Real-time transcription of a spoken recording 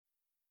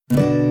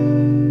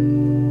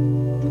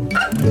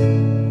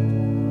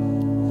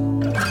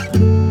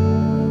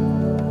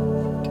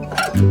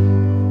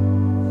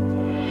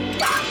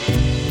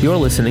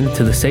listening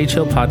to the Sage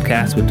Hill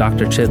Podcast with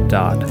Dr. Chip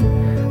Dodd.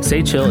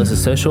 Sage Hill is a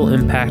social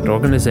impact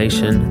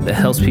organization that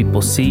helps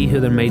people see who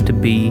they're made to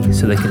be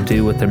so they can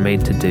do what they're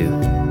made to do.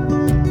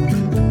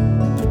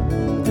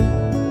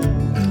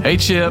 Hey,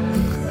 Chip.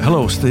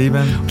 Hello,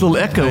 Stephen. A little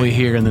echoey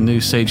here in the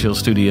new Sage Hill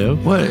studio.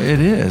 Well, it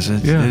is.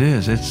 It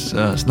is.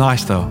 It's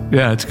nice, though.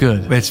 Yeah, it's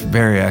good. It's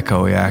very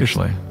echoey,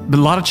 actually. But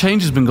a lot of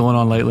change has been going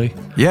on lately.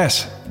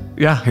 Yes.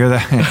 Yeah. Hear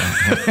that?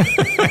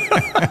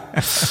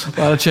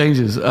 A lot of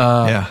changes.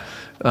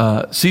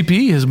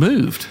 CPE has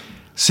moved.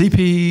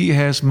 CPE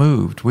has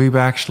moved. We've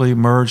actually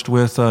merged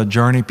with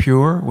Journey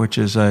Pure, which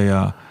is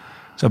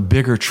it's a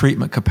bigger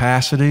treatment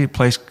capacity, a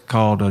place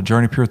called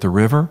Journey Pure at the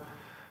River.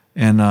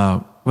 And,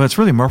 well, it's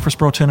really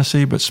Murfreesboro,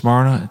 Tennessee, but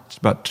Smyrna. It's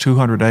about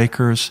 200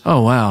 acres.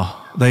 Oh,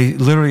 wow. They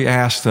literally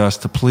asked us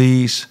to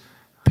please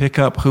pick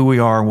up who we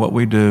are and what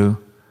we do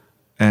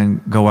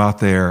and go out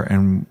there.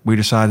 And we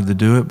decided to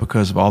do it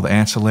because of all the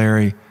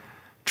ancillary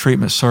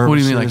treatment services. What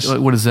do you mean?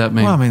 Like, what does that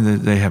mean? Well, I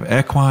mean, they have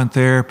equine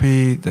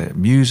therapy, they have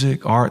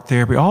music, art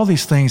therapy, all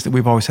these things that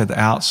we've always had to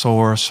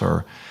outsource.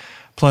 Or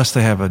plus,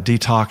 they have a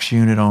detox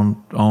unit on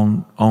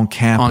campus. On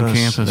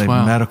campus, they have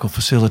wow. medical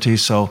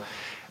facilities. So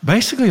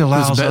basically,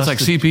 allows us. It's like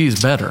CPE is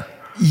better.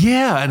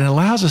 Yeah, and it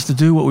allows us to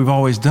do what we've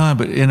always done,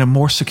 but in a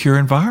more secure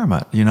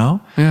environment. You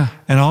know. Yeah.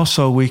 And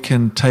also, we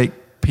can take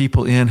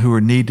people in who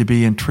need to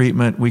be in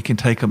treatment. We can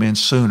take them in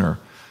sooner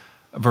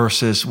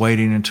versus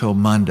waiting until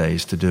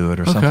Mondays to do it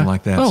or something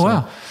like that. Oh,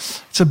 wow.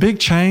 It's a big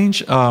change.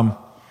 You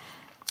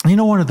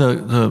know, one of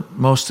the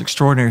most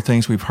extraordinary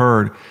things we've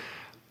heard,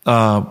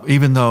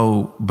 even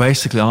though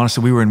basically,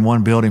 honestly, we were in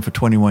one building for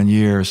 21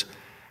 years,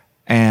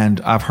 and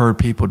I've heard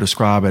people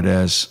describe it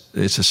as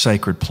it's a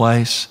sacred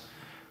place.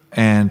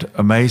 And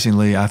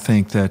amazingly, I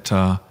think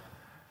that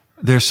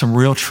there's some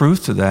real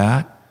truth to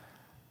that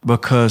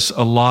because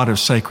a lot of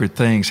sacred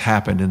things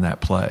happened in that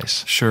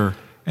place. Sure.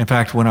 In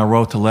fact, when I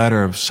wrote the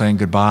letter of saying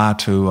goodbye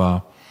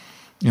to,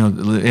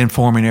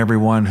 informing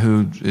everyone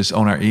who is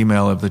on our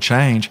email of the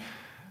change,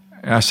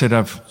 I said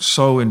I've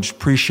so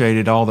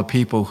appreciated all the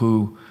people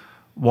who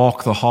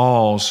walk the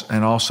halls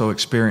and also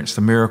experience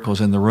the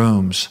miracles in the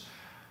rooms.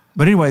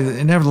 But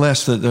anyway,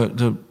 nevertheless,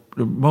 the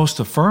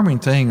most affirming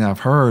thing I've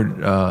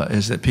heard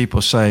is that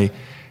people say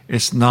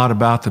it's not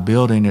about the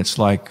building. It's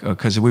like,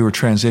 because we were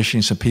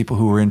transitioning some people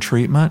who were in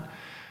treatment,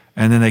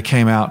 and then they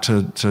came out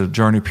to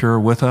Journey Pure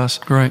with us.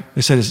 Right.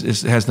 They said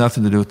it has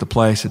nothing to do with the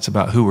place. It's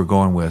about who we're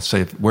going with.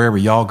 Say, wherever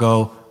y'all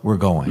go, we're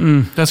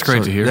going. That's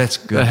great to hear. That's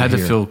good. That had to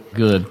feel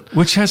good.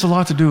 Which has a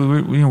lot to do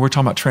with, we're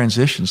talking about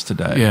transitions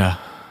today. Yeah.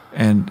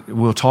 And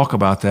we'll talk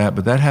about that,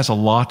 but that has a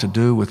lot to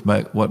do with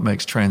what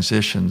makes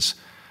transitions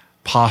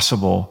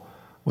possible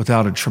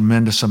without a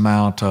tremendous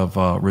amount of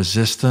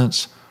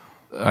resistance,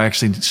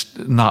 actually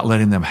not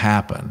letting them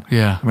happen.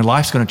 Yeah. I mean,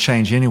 life's going to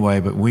change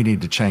anyway, but we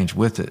need to change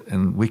with it,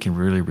 and we can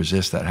really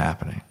resist that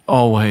happening.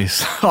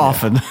 Always.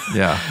 Often.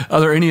 Yeah. Are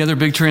there any other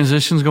big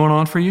transitions going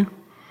on for you?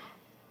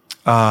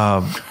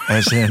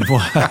 As in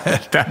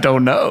what? I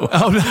don't know.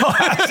 Oh, no.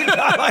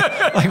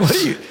 Like, what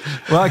do you?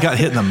 Well, I got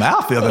hit in the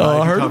mouth the other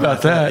night. I heard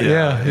about that.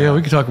 Yeah,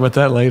 we can talk about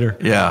that later.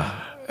 Yeah.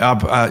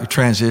 I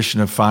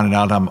transition of finding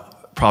out I'm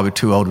probably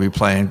too old to be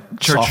playing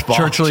softball.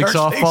 Church league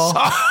softball.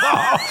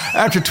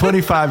 After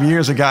 25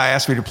 years, a guy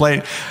asked me to play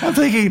it. I'm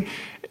thinking,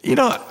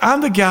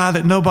 I'm the guy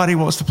that nobody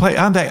wants to play.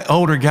 I'm that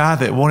older guy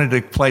that wanted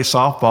to play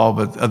softball,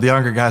 but the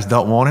younger guys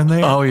don't want him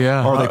there. Oh,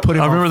 yeah. Or they put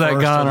him I remember on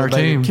that guy on our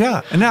team.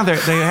 Yeah. And now they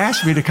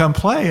asked me to come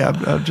play.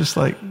 I'm just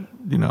like,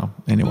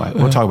 anyway,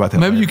 we'll talk about that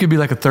Maybe later. you could be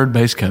like a third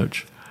base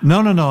coach.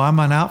 No. I'm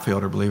an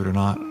outfielder, believe it or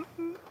not.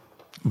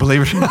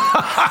 Believe it or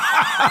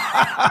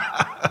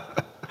not.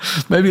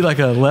 Maybe like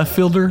a left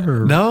fielder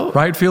or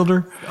right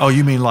fielder? Oh,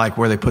 you mean like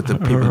where they put the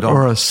people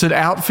or a sit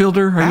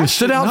outfielder? Are you a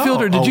sit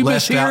outfielder? Did you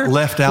miss here?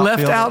 Left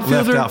outfielder.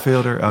 Left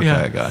outfielder. Okay,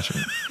 Yeah. I got you.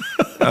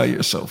 Oh,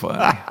 you're so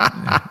funny.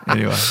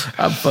 Anyway,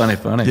 I'm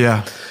funny.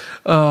 Yeah.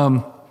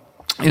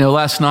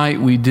 Last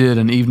night we did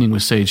an evening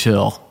with Sage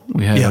Hill.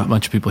 We had a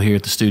bunch of people here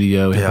at the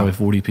studio. We had probably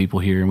 40 people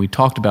here, and we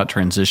talked about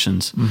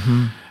transitions.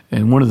 Mm-hmm.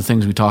 And one of the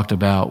things we talked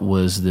about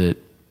was that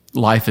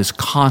life is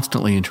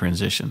constantly in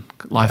transition.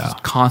 Life is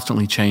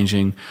constantly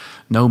changing.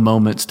 No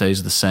moment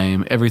stays the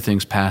same.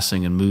 Everything's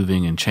passing and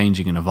moving and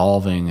changing and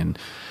evolving. And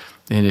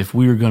if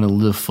we are going to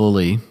live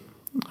fully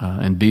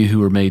and be who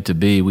we're made to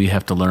be, we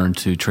have to learn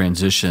to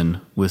transition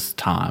with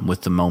time,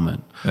 with the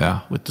moment,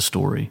 with the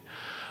story.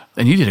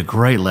 And you did a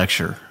great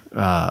lecture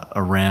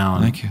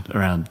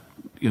around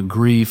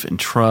grief and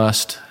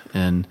trust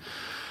and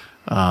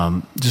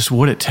just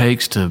what it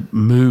takes to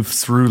move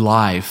through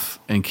life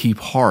and keep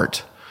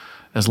heart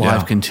as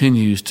life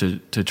continues to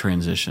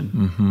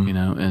transition,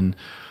 and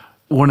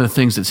one of the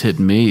things that's hit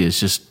me is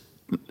just,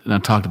 and I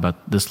talked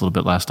about this a little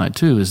bit last night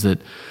too, is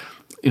that,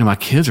 my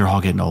kids are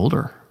all getting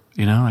older.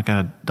 I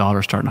got a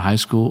daughter starting high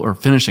school or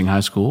finishing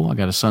high school. I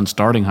got a son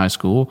starting high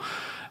school,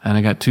 and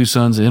I got two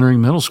sons entering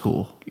middle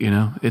school.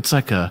 It's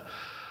like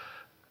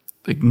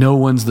no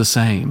one's the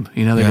same.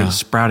 They're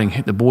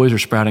sprouting. The boys are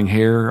sprouting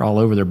hair all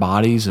over their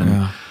bodies,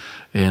 and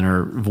and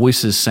her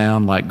voices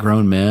sound like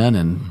grown men.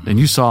 And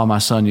you saw my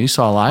son, you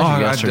saw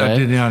Elijah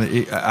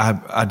yesterday.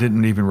 I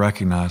didn't even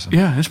recognize him.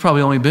 Yeah, it's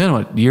probably only been,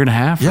 a year and a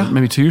half, or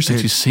maybe 2 years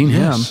since you've seen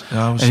him.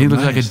 And he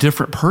looked like a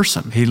different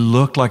person. He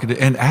looked like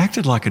and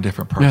acted like a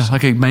different person.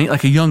 Yeah,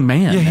 like a young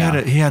man.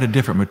 Yeah, he had a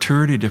different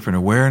maturity, different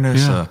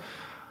awareness,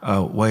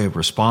 a way of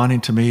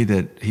responding to me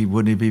that he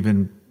wouldn't have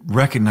even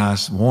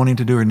recognized wanting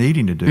to do or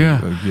needing to do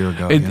a year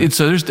ago.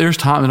 So there's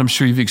time, and I'm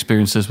sure you've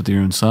experienced this with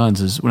your own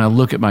sons, is when I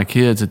look at my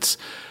kids, it's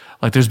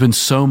like there's been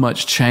so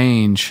much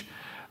change.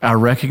 I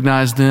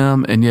recognize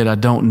them, and yet I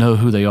don't know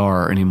who they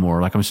are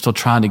anymore. Like I'm still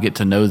trying to get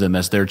to know them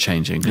as they're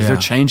changing, because they're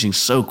changing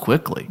so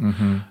quickly,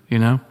 you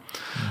know?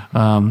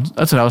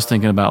 That's what I was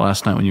thinking about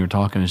last night when you were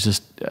talking. It's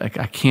just,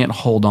 I can't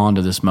hold on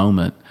to this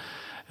moment.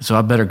 So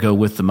I better go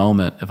with the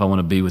moment if I want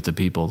to be with the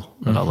people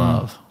that I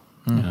love.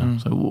 You know?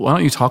 So why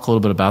don't you talk a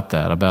little bit about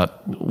that,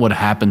 about what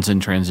happens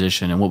in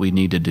transition and what we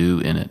need to do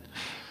in it?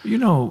 You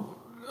know,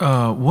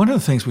 one of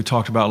the things we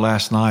talked about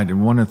last night,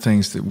 and one of the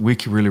things that we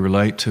can really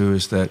relate to,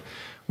 is that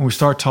when we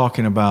start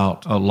talking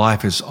about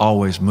life is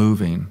always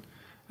moving,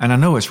 and I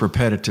know it's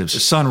repetitive.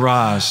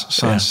 Sunrise,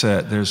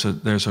 sunset, there's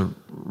a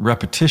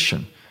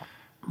repetition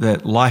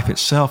that life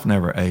itself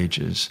never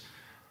ages,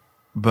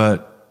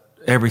 but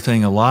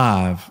everything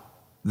alive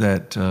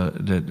that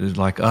is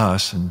like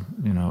us and,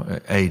 you know,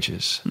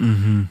 ages.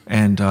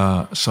 And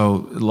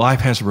so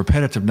life has a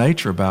repetitive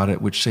nature about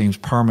it, which seems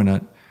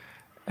permanent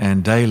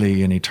and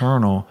daily and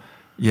eternal,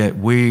 yet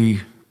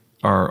we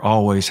are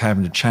always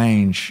having to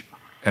change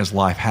as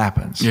life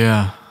happens.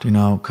 Yeah. You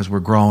know, because we're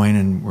growing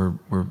and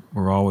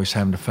we're always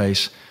having to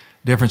face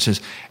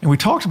differences. And we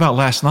talked about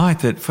last night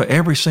that for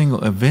every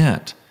single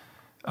event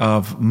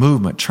of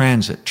movement,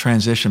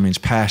 transition means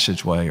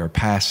passageway or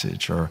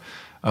passage or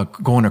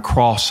going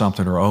across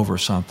something or over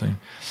something.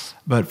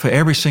 But for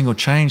every single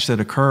change that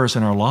occurs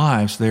in our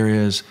lives,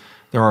 there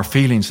are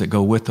feelings that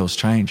go with those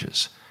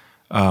changes.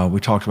 We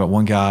talked about,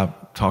 one guy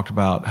talked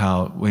about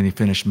how when he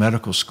finished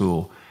medical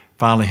school,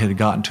 finally had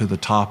gotten to the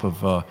top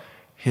of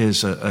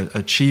his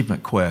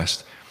achievement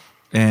quest.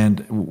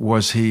 And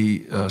was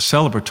he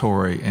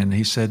celebratory? And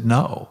he said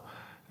no.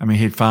 I mean,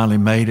 he'd finally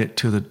made it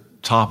to the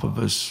top of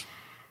his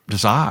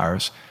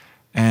desires,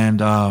 and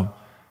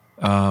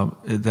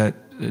that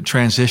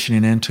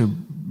transitioning into,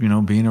 you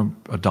know, being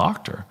a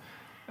doctor.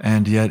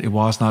 And yet it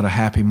was not a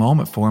happy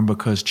moment for him,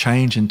 because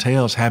change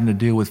entails having to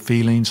deal with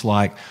feelings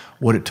like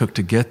what it took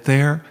to get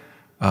there,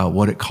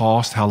 what it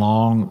cost, how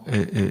long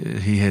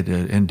he had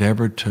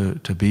endeavored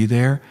to be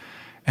there.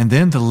 And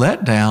then the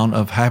letdown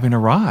of having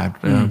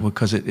arrived,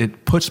 because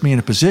it puts me in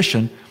a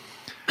position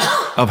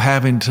of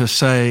having to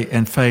say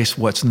and face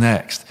what's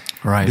next.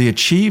 Right. The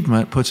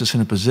achievement puts us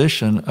in a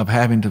position of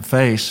having to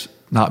face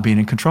not being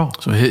in control.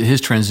 So his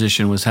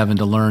transition was having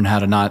to learn how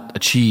to not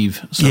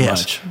achieve so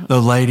much.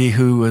 The lady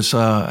who was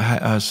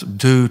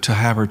due to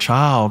have her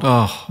child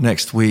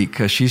next week,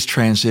 she's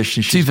transitioning.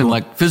 It's even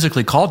like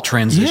physically called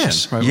transition.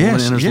 Yes, right? yes, when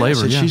it enters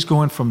labor. And she's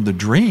going from the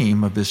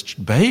dream of this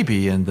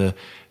baby and the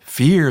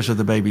fears of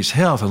the baby's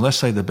health. And let's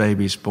say the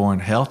baby's born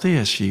healthy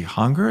as she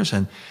hungers,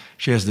 and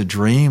she has the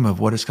dream of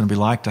what it's going to be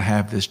like to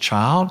have this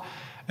child.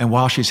 And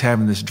while she's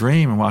having this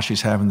dream and while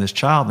she's having this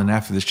child, and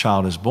after this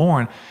child is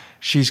born,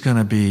 she's going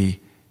to be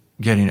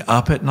getting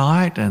up at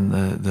night, and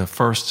the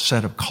first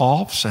set of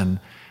coughs and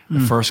the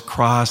first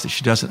cries that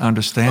she doesn't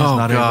understand, is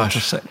not able to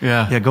say.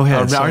 Yeah, go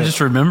ahead. I just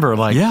remember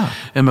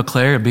Emma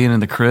Claire being in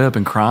the crib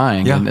and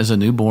crying and as a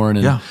newborn,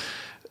 and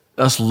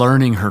us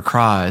learning her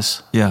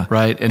cries,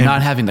 right? And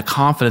not having the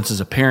confidence as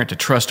a parent to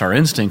trust our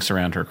instincts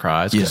around her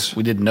cries, because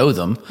we didn't know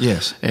them.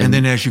 Yes. And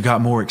then as you got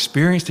more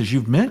experienced, as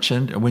you've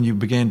mentioned, when you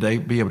began to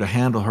be able to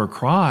handle her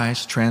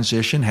cries,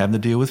 transition, having to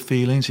deal with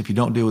feelings. If you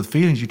don't deal with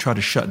feelings, you try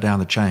to shut down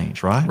the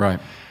change, right? Right.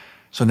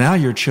 So now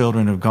your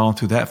children have gone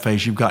through that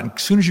phase.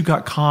 As soon as you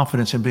got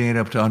confidence in being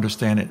able to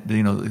understand it,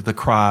 you know, the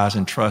cries,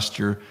 and trust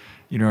your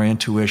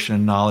intuition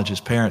and knowledge as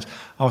parents,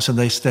 all of a sudden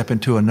they step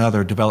into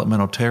another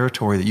developmental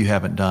territory that you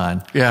haven't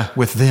done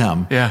with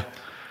them. Yeah.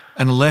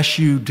 And unless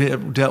you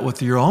dealt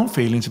with your own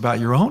feelings about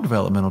your own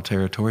developmental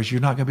territories,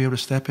 you're not going to be able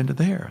to step into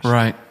theirs.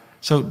 Right.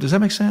 So does that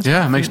make sense?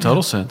 Yeah, it makes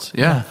total sense.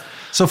 Yeah.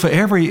 So for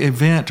every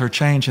event or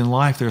change in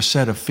life, there's a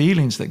set of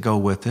feelings that go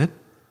with it.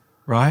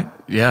 Right?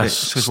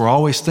 Yes. Because we're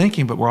always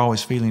thinking, but we're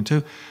always feeling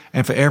too.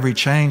 And for every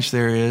change,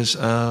 there is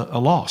a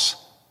loss.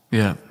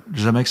 Yeah.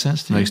 Does that make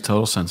sense to you? Makes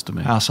total sense to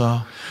me. How so?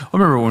 I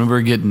remember when we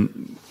were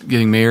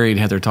getting married,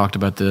 Heather talked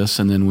about this,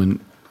 and then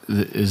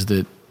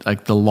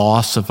like the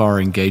loss of our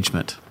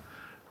engagement,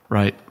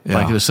 right? Yeah.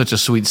 Like it was such a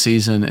sweet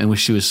season, and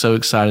she was so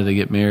excited to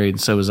get married,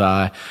 and so was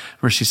I.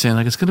 Where she's saying,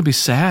 like, it's going to be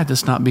sad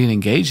just not being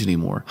engaged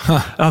anymore.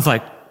 I was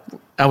like,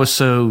 I was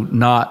so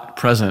not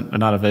present and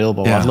not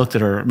available. I looked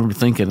at her, I remember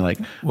thinking, like,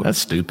 that's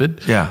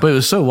stupid. Yeah. But it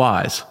was so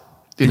wise,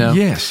 you know?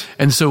 Yes.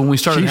 And so when we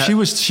started...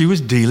 She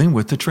was dealing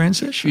with the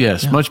transition.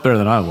 Yes, much better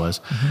than I was.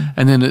 Mm-hmm.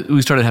 And then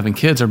we started having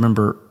kids. I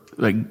remember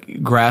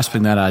like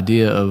grasping that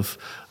idea of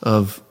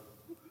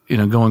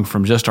going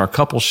from just our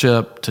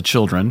coupleship to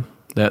children,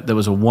 That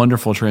was a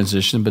wonderful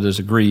transition, but there's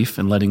a grief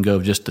in letting go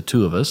of just the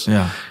two of us.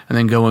 Yeah. And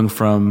then going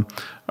from,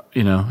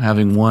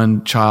 having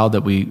one child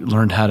that we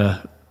learned how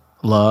to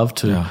love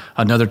to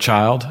another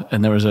child,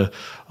 and there was a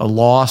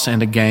loss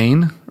and a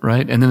gain,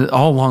 right? And then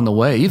all along the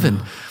way,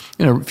 even,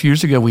 a few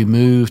years ago, we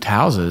moved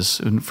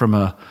houses from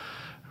a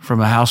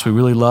house we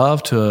really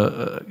loved to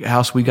a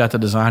house we got to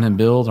design and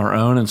build our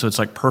own. And so it's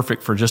like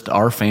perfect for just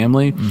our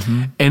family.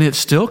 Mm-hmm. And it's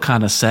still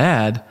kind of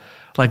sad,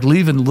 like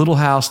leaving the little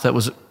house that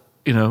was,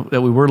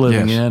 that we were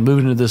living in,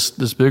 moving into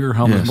this bigger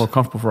home that's more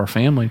comfortable for our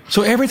family.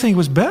 So everything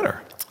was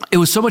better. It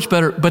was so much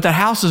better, but that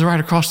house is right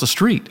across the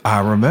street.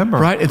 I remember.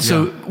 Right? And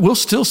so we'll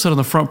still sit on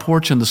the front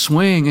porch in the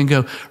swing and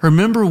go,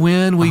 remember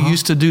when we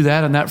used to do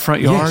that in that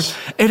front yard? Yes.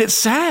 And it's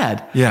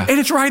sad. Yeah. And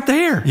it's right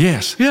there.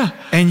 Yes. Yeah.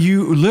 And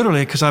you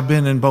literally, because I've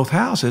been in both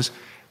houses,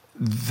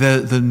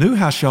 the new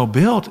house y'all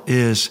built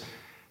is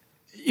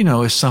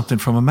something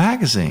from a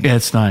magazine. Yeah,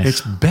 it's nice.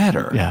 It's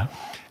better. Yeah.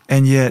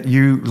 And yet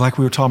you, like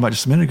we were talking about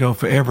just a minute ago,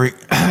 for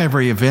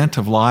every event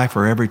of life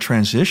or every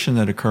transition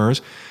that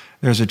occurs,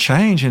 there's a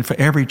change. And for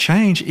every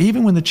change,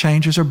 even when the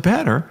changes are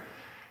better,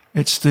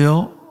 it's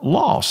still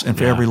loss. And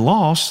for every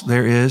loss,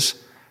 there is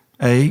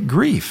a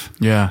grief.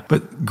 Yeah.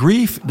 But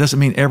grief doesn't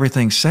mean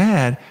everything's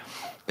sad.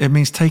 It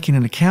means taking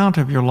an account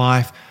of your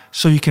life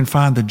so you can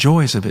find the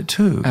joys of it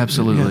too.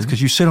 Absolutely.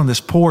 Because you sit on this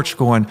porch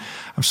going,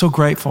 I'm so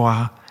grateful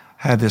I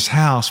had this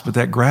house, but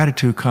that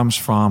gratitude comes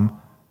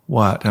from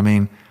what? I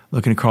mean,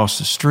 looking across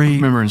the street.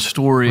 Remembering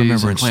stories.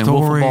 Remembering playing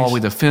stories. wiffle ball.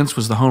 The fence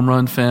was the home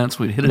run fence.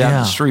 We'd hit it out in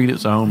the street. It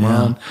was a home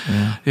run.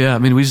 Yeah. I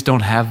mean, we just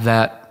don't have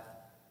that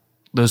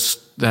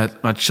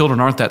my children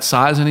aren't that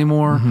size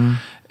anymore. Mm-hmm.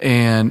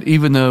 And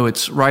even though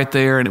it's right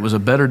there and it was a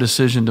better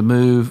decision to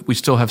move, we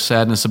still have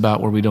sadness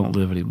about where we don't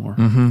live anymore.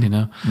 Mm-hmm.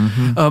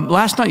 Mm-hmm.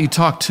 Last night you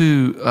talked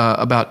too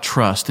about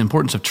trust, the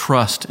importance of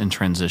trust in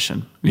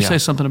transition. Will you say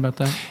something about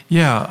that?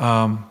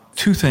 Yeah.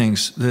 Two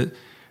things.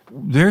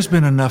 There's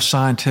been enough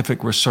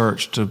scientific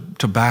research to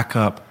back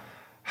up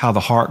how the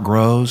heart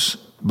grows,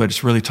 but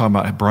it's really talking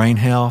about brain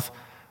health.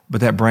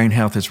 But that brain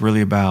health is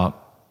really about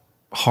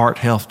heart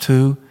health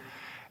too.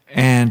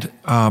 And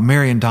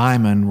Marian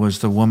Diamond was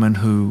the woman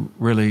who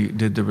really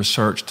did the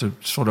research to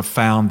sort of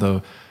found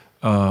the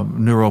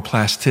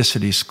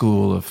neuroplasticity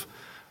school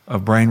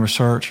of brain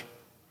research.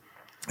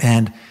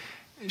 And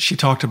she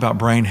talked about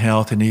brain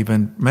health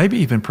and maybe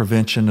even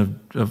prevention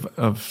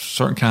of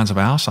certain kinds of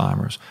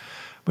Alzheimer's.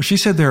 But she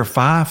said there are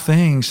 5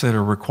 things that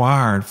are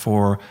required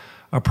for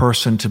a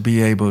person to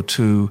be able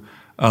to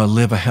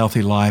live a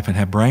healthy life and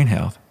have brain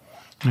health.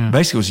 Yeah.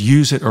 Basically, it was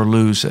use it or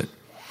lose it,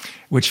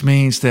 which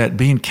means that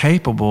being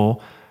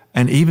capable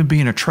and even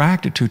being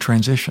attracted to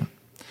transition.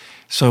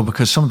 So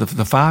because some of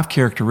the 5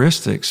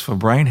 characteristics for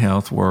brain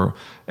health were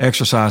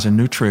exercise and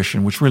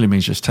nutrition, which really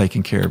means just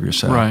taking care of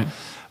yourself. Right.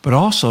 But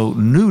also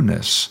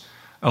newness,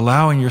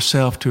 allowing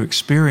yourself to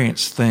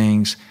experience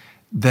things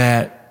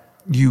that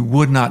you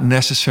would not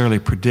necessarily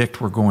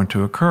predict were going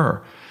to occur.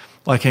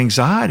 Like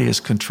anxiety is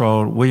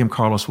controlled, William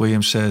Carlos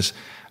Williams says,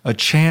 a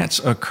chance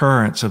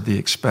occurrence of the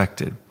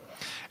expected.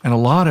 And a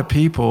lot of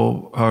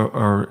people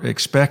are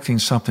expecting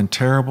something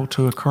terrible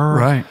to occur.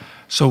 Right.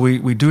 So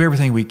we do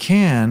everything we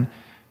can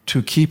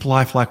to keep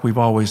life like we've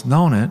always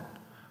known it,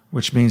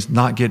 which means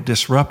not get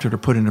disrupted or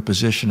put in a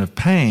position of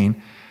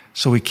pain.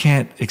 So we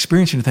can't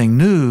experience anything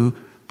new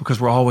because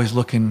we're always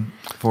looking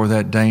for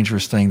that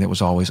dangerous thing that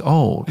was always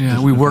old. Yeah,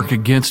 we work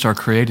against our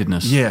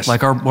createdness. Yes.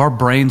 Like our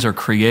brains are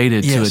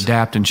created to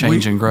adapt and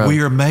change and grow.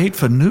 We are made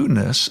for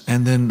newness.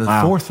 And then the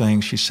 4th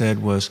thing she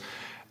said was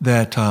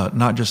that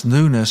not just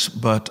newness,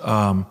 but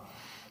a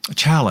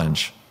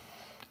challenge.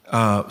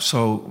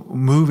 So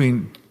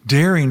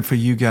daring for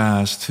you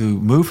guys to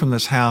move from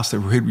this house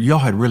that y'all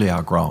had really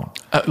outgrown.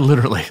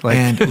 Literally.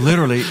 And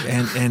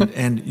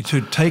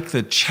to take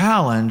the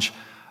challenge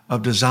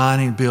of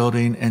designing,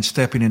 building, and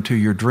stepping into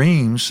your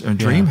dreams and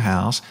dream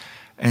house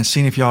and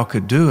seeing if y'all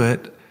could do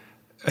it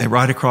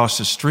right across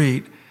the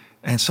street.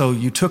 And so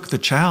you took the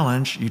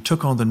challenge, you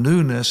took on the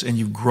newness, and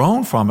you've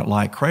grown from it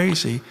like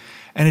crazy.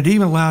 And it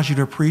even allows you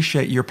to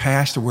appreciate your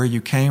past or where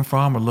you came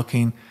from or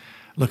looking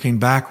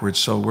backwards.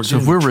 So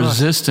if we're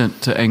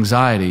resistant to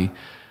anxiety,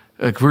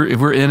 if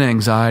we're in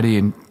anxiety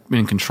and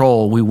in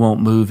control, we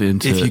won't move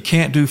into If you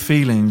can't do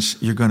feelings,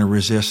 you're going to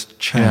resist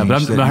change. Yeah,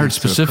 but I heard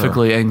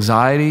specifically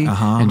anxiety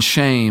and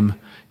shame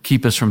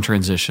keep us from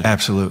transition.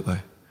 Absolutely.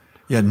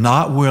 Yeah,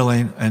 not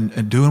willing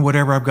and doing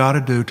whatever I've got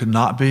to do to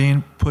not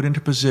being put into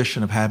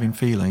position of having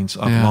feelings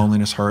of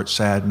loneliness, hurt,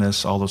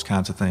 sadness, all those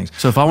kinds of things.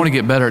 So if I want to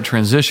get better at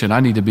transition, I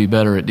need to be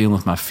better at dealing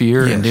with my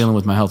fear and dealing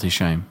with my healthy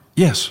shame.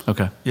 Yes.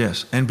 Okay.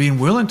 Yes. And being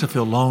willing to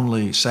feel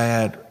lonely,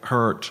 sad,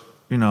 hurt,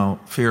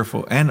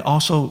 fearful, and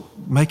also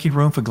making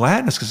room for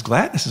gladness, because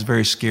gladness is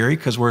very scary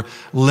because we're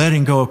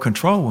letting go of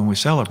control when we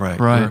celebrate.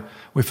 Right.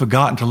 We've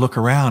forgotten to look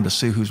around to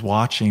see who's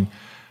watching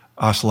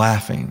us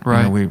laughing.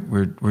 Right.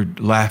 We're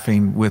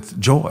laughing with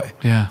joy.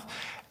 Yeah.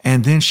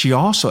 And then she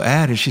also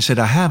added, she said,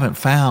 I haven't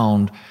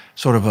found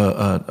sort of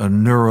a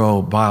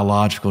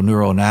neurobiological,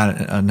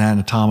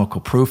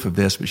 neuroanatomical proof of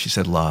this, but she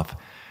said love.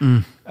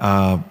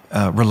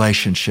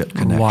 relationship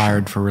connection.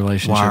 Wired for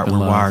relationship and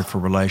love. Wired for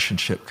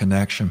relationship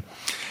connection.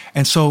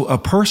 And so a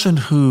person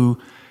who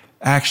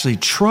actually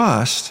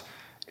trusts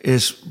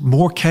is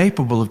more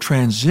capable of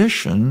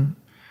transition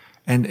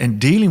and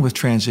dealing with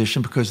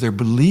transition because they're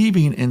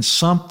believing in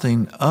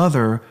something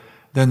other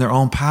than their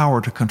own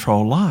power to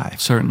control life.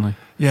 Certainly.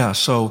 Yeah,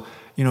 so,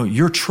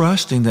 you're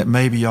trusting that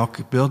maybe y'all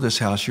could build this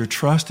house. You're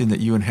trusting that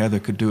you and Heather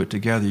could do it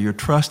together. You're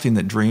trusting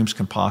that dreams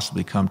can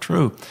possibly come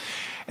true.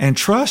 And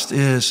trust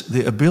is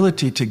the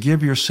ability to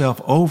give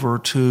yourself over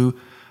to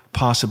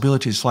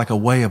possibilities. It's like a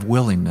way of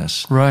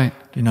willingness. Right.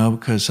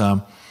 Because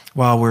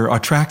while we're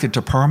attracted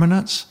to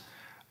permanence,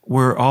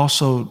 we're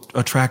also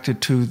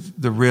attracted to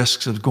the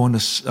risks of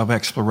of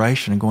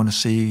exploration and going to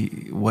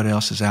see what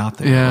else is out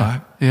there,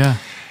 right? Yeah.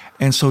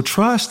 And so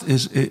trust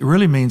it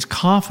really means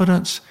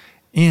confidence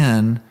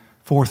in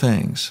 4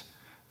 things.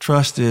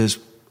 Trust is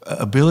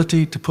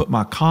ability to put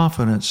my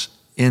confidence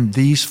in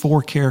these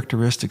 4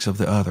 characteristics of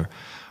the other.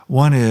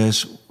 1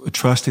 is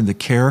trusting the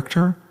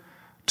character.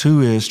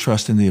 2 is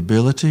trusting the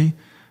ability.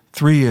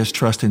 3 is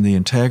trusting the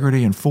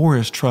integrity. And 4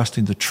 is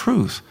trusting the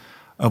truth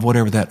of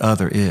whatever that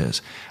other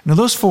is. Now,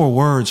 those 4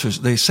 words,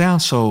 they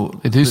sound so...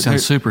 They do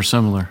sound super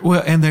similar.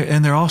 Well, and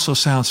they also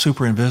sound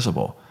super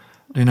invisible.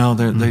 They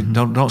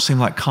don't seem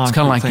like concrete. It's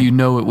kind of like you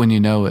know it when you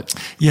know it.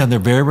 Yeah, they're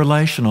very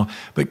relational.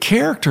 But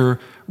character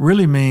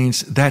really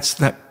means that's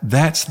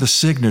the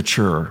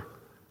signature.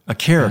 A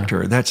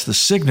character, that's the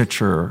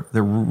signature,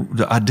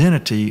 the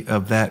identity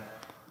of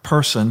that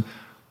person,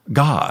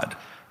 God.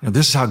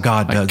 This is how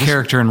God does.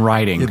 Character in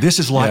writing. This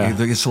is like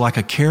it's like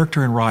a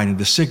character in writing.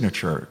 The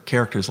signature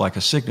character is like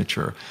a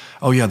signature.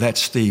 Oh yeah,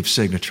 that's Steve's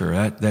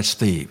signature. That's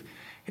Steve.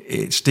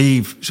 If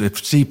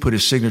Steve put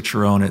his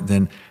signature on it,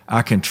 then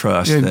I can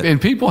trust.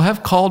 And people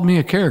have called me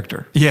a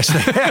character. Yes.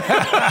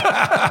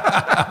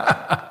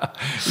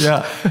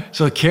 Yeah.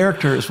 So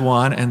character is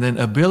 1, and then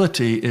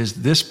ability is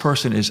this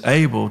person is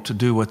able to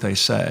do what they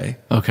say.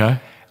 Okay.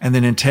 And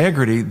then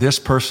integrity, this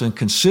person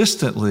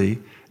consistently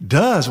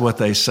does what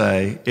they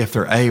say if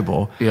they're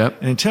able.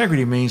 Yep. And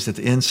integrity means that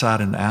the inside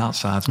and the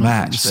outside's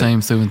match.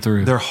 Same through and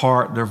through. Their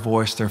heart, their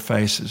voice, their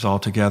face is all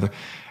together.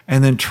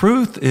 And then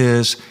truth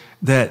is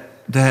that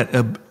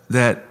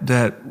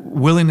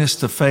willingness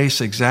to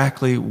face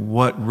exactly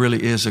what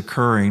really is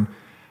occurring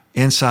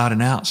inside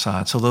and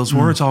outside. So those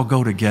words all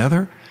go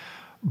together,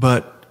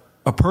 but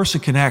a person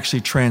can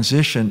actually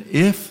transition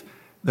if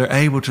they're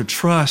able to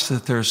trust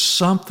that there's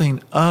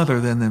something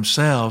other than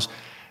themselves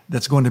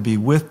that's going to be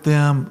with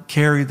them,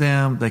 carry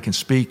them, they can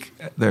speak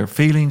their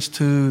feelings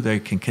to, they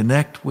can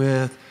connect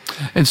with.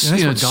 And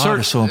God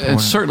is so important.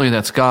 And certainly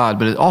that's God,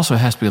 but it also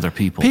has to be other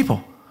people.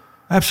 People,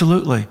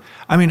 absolutely.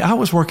 I mean, I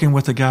was working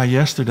with a guy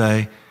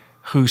yesterday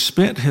who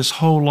spent his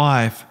whole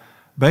life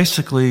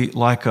basically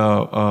like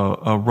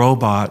a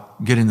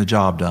robot getting the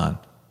job done.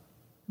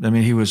 I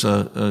mean, he was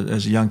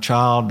as a young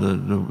child,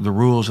 the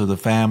rules of the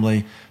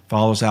family,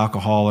 father's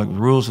alcoholic, the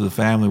rules of the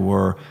family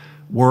were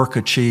work,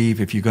 achieve,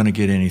 if you're going to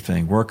get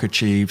anything. Work,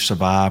 achieve,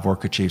 survive,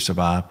 work, achieve,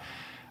 survive.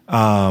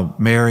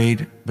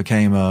 Married,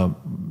 became a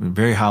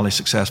very highly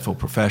successful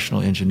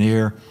professional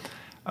engineer.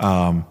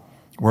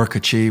 Work,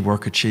 achieve.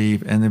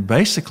 And then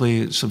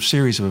basically some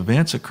series of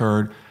events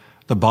occurred.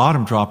 The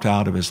bottom dropped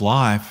out of his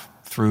life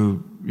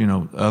through,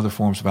 other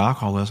forms of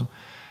alcoholism.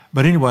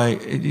 But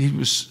anyway, he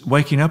was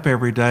waking up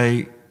every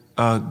day,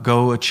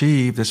 go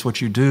achieve, that's what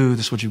you do,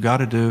 that's what you've got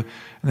to do.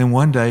 And then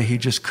one day he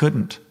just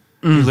couldn't.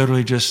 He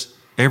literally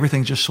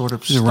everything just sort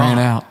of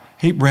stopped.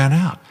 He ran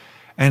out.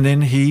 And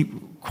then he,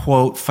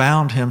 quote,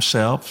 found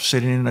himself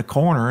sitting in a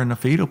corner in a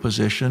fetal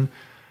position,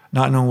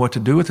 not knowing what to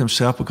do with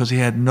himself because he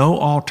had no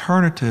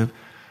alternative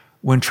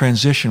when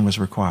transition was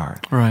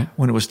required. Right.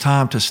 When it was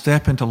time to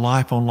step into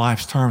life on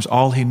life's terms,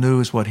 all he knew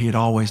is what he had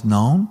always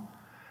known.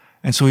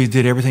 And so he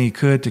did everything he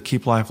could to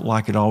keep life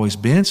like it always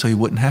been so he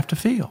wouldn't have to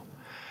feel.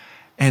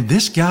 And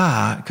this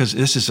guy, because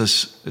this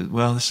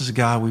is a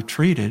guy we've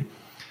treated,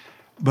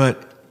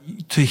 but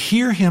to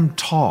hear him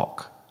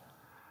talk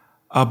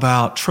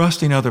about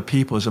trusting other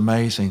people is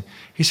amazing.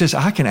 He says,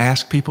 I can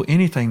ask people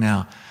anything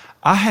now.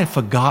 I had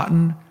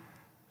forgotten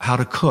how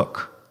to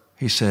cook,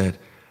 he said.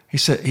 He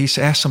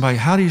asked somebody,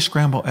 how do you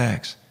scramble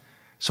eggs?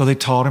 So they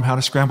taught him how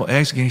to scramble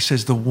eggs again. He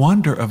says, the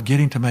wonder of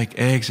getting to make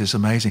eggs is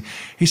amazing.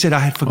 He said, I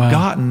had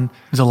forgotten. Wow.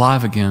 He's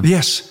alive again.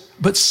 Yes,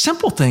 but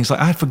simple things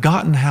like I had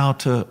forgotten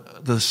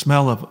the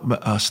smell of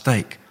a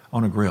steak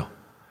on a grill.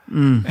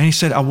 And he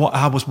said,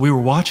 we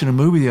were watching a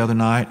movie the other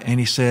night, and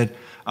he said,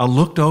 I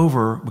looked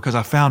over because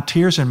I found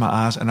tears in my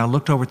eyes, and I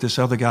looked over at this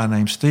other guy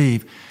named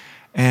Steve,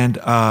 and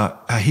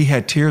he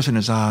had tears in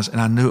his eyes,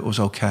 and I knew it was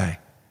okay.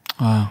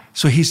 Wow.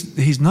 So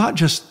he's not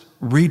just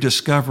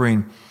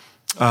rediscovering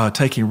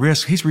taking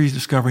risks, he's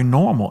rediscovering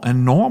normal.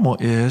 And normal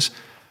is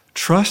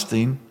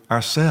trusting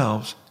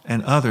ourselves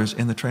and others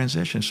in the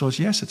transition. So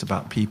it's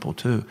about people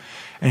too.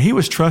 And he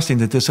was trusting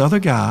that this other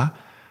guy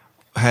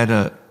had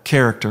a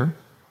character,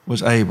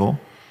 was able,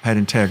 had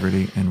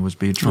integrity, and was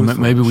being truthful.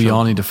 Maybe we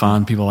all need to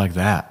find people like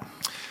that.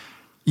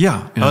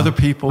 Yeah, You know, other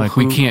people like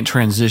who we can't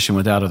transition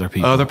without other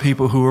people. Other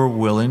people who are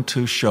willing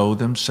to show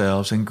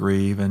themselves and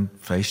grieve and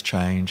face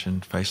change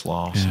and face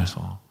loss and so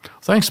on.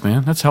 Thanks,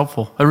 man. That's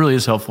helpful. That really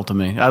is helpful to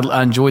me.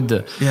 I enjoyed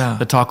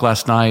the talk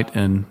last night,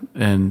 and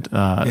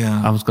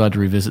I was glad to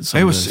revisit some.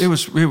 It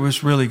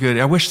was really good.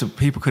 I wish the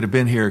people could have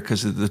been here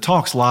because the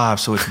talk's live,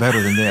 so it's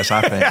better than this.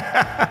 I think.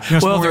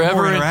 It's well, more, if they're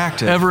more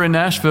interactive. ever in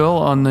Nashville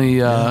on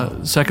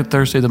the second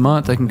Thursday of the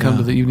month, they can come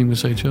to the Evening with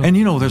Sage Hill. And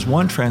there's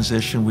one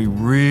transition we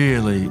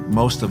really,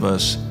 most of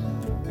us,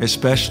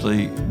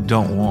 especially,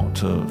 don't want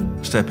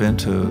to step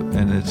into,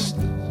 and it's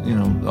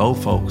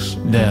old folks.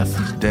 Death.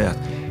 It's death.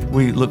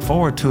 We look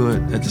forward to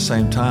it at the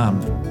same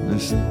time.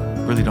 Just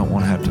really don't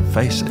want to have to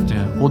face it.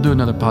 Yeah, we'll do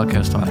another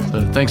podcast on it.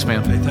 But thanks,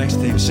 man. Hey, thanks,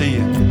 Steve. See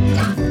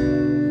you.